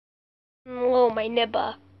my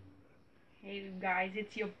nibba. Hey guys,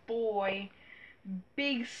 it's your boy,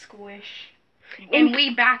 Big Squish. And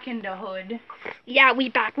we back in the hood. Yeah, we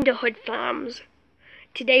back into Hood Farms.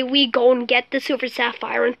 Today we go and get the Super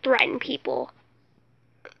Sapphire and threaten people.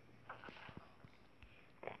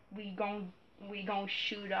 We gon'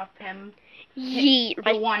 shoot up him. Yeet.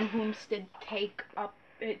 The one whom did take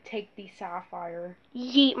the sapphire.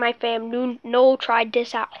 Yeet, my fam. No try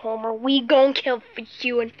this at home or we gon' kill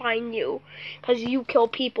you and find you. Cause you kill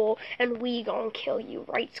people and we gon' kill you,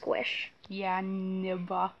 right, Squish? Yeah,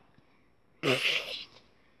 nibba.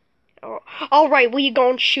 Alright, we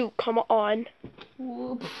gon' shoot, come on.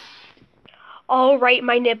 Whoop. Alright,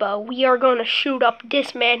 my nibba, we are gonna shoot up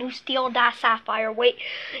this man who stole that sapphire. Wait,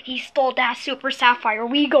 he stole that super sapphire.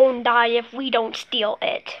 We gon' die if we don't steal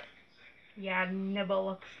it. Yeah, nibba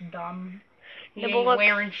looks dumb. He Nibba ain't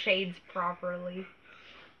wearing shades properly.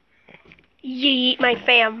 Yeet, my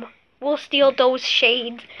fam. We'll steal those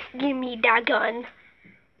shades. Give me that gun.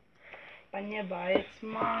 But nibba, it's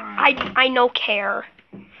mine. I no care.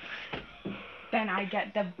 Then I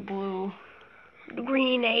get the blue.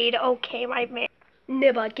 Grenade, okay, my man.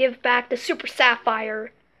 Nibba, give back the super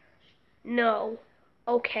sapphire. No.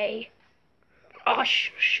 Okay. Oh,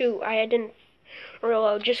 shoot, I didn't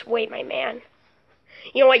reload. Just wait, my man.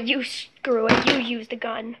 You know what, you screw it. You use the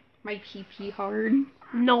gun. My PP hard.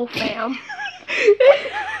 No, fam.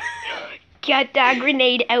 Get that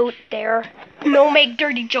grenade out there. No make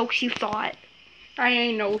dirty jokes, you thought. I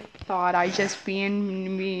ain't no thought, I just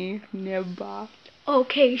being me, nibba.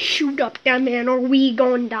 Okay, shoot up that man or we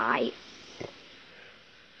gon' die.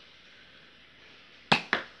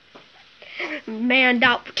 Man,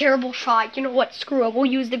 that terrible shot. You know what, screw it. We'll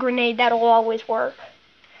use the grenade. That'll always work.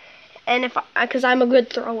 And cause I'm a good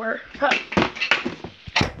thrower.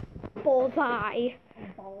 Bullseye.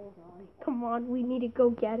 Come on, we need to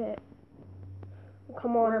go get it.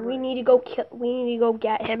 Come on, we need to go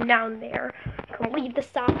get him down there. Come leave the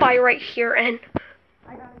sapphire right here and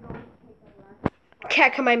I gotta go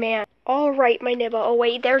check my man. Alright, my nibba. Oh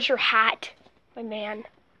wait, there's your hat, my man.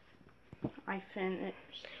 I finished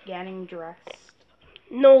getting dressed.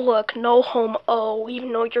 No look, no home. Oh,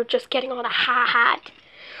 even though you're just getting on a hat.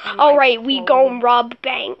 Alright, we gon' rob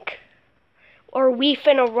bank. Or we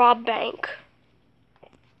finna rob bank.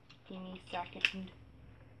 Give me a second.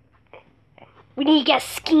 We need to get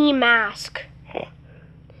ski mask.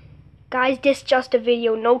 Guys, this just a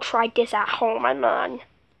video. No try this at home, my man.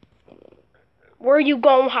 Where you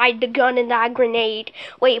gon' hide the gun and that grenade?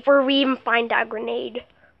 Wait, where we even find that grenade?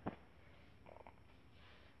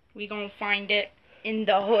 We gonna find it in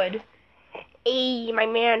the hood. Hey, my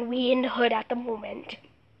man, we in the hood at the moment.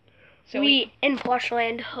 So we in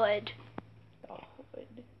Plushland hood. The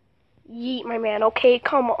hood. Yeet, my man. Okay,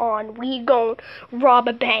 come on. We gon' rob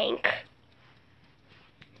a bank.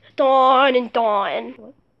 Dawn and dawn.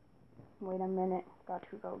 Wait a minute. Got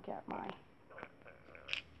to go get my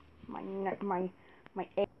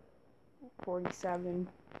A47.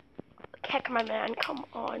 Heck, my man. Come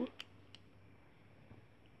on.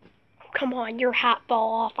 Come on, your hat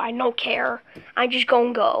fall off. I no care. I just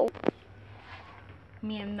gon' go.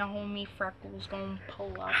 Me and the homie Freckles gonna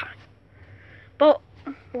pull up. But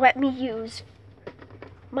let me use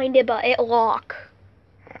my nibba. It lock.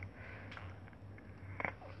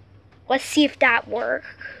 Let's see if that work.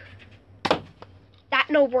 That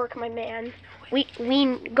no work, my man. We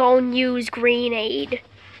gon' use grenade.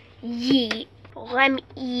 Yeet. Let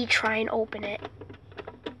me try and open it.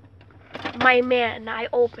 My man, I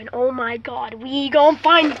open. Oh my god, we gon'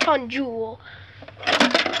 find Ton Jewel.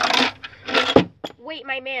 Wait,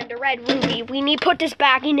 my man, the red ruby. We need to put this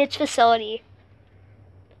back in its facility.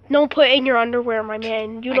 No put in your underwear, my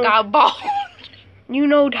man. I got a bone. You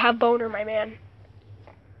know to have boner, my man.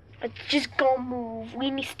 Let's just go move.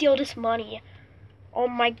 We need to steal this money. Oh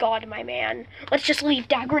my god, my man. Let's just leave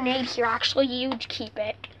that grenade here. Actually, you keep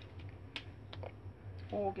it.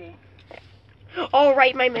 Okay.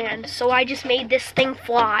 Alright, my man. So I just made this thing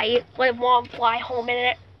fly. Let Mom fly home in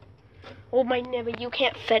it. Oh, my nibba, you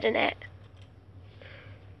can't fit in it.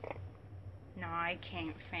 No, I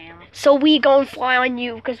can't, fam. So we gon' fly on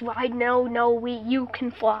you, because I know you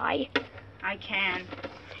can fly. I can.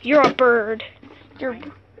 You're a bird. You're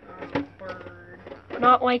I'm a bird.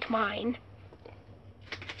 not like mine.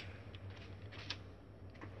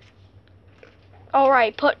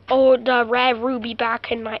 Alright, put the red ruby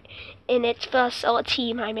back in its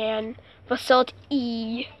facility, my man.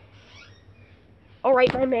 Facility.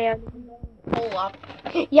 Alright, my man. Pull up.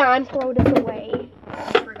 Yeah, I'm throwing this away.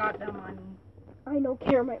 I forgot the money. I don't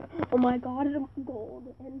care, oh my god, it's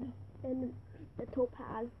gold and the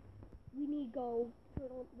topaz. We need to go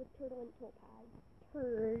turtle and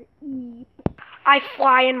topaz. I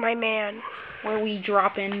fly in, my man. Where we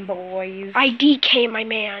dropping, boys? I DK, my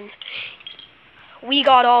man. We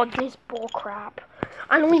got all this bullcrap.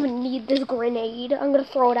 I don't even need this grenade. I'm gonna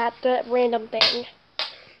throw it at the random thing.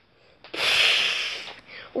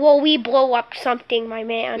 Well, we blow up something, my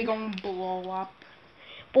man. We gonna blow up.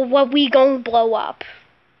 But what we gonna blow up?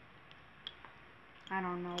 I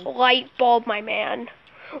don't know. Light bulb, my man.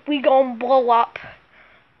 We gonna blow up.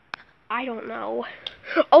 I don't know.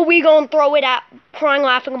 Oh, we gonna throw it at crying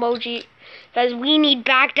laughing emoji. Because we need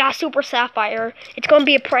back that super sapphire. It's gonna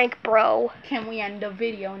be a prank, bro. Can we end the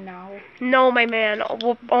video now? No, my man.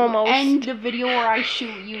 Almost. End the video or I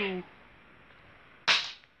shoot you.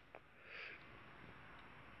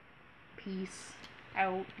 Peace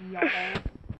out, y'all.